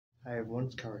Hi everyone,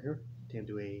 it's Kara here. Time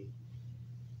to do a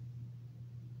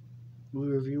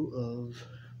movie review of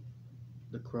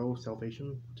The Crow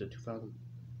Salvation. It's a 2000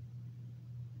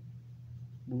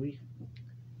 movie,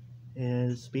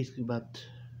 and it's basically about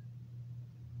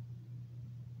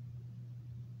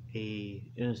a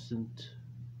innocent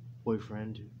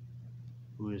boyfriend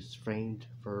who is framed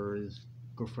for his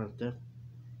girlfriend's death,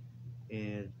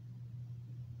 and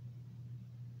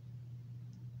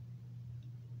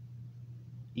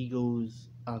he goes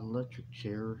on an electric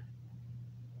chair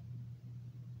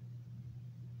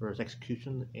for his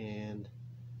execution, and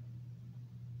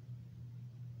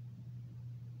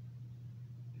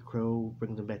the Crow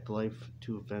brings him back to life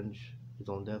to avenge his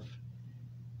own death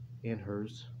and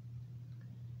hers.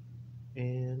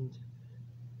 And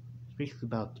it's basically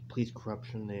about police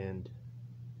corruption, and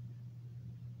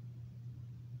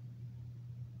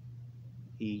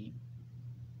he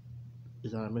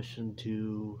is on a mission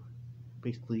to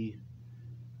basically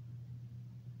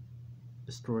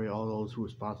destroy all those who are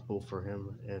responsible for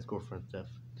him and his girlfriend's death.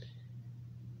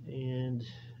 And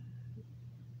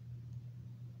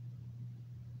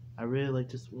I really like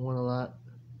this one a lot,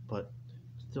 but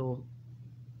still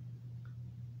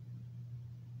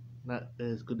not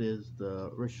as good as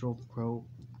the original Crow,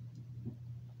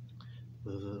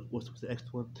 which was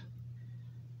excellent.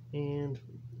 And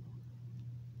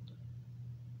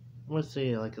I'm gonna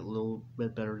say I like it a little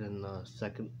bit better than the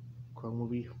second Crow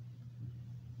movie,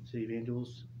 City of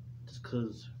Angels, just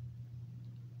because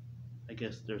I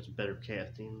guess there's better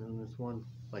casting than this one.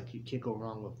 Like, you can't go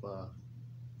wrong with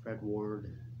Fred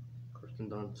Ward, Kirsten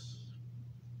Dunst,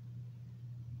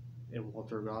 and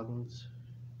Walter Goggins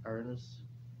are in this,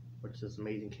 which is an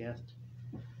amazing cast.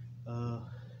 Uh,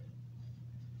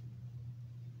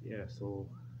 yeah, so,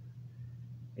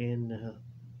 and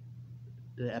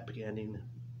the epic ending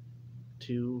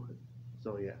too.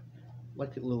 So yeah,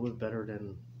 liked it a little bit better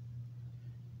than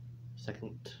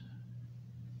second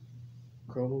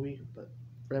Crow movie, but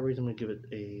for that reason, I'm gonna give it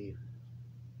a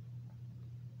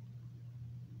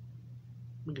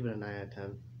 9 out of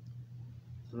 10.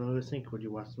 So, what do you think? Would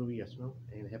you watch the movie? Yes or no?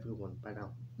 And have a good one. Bye now.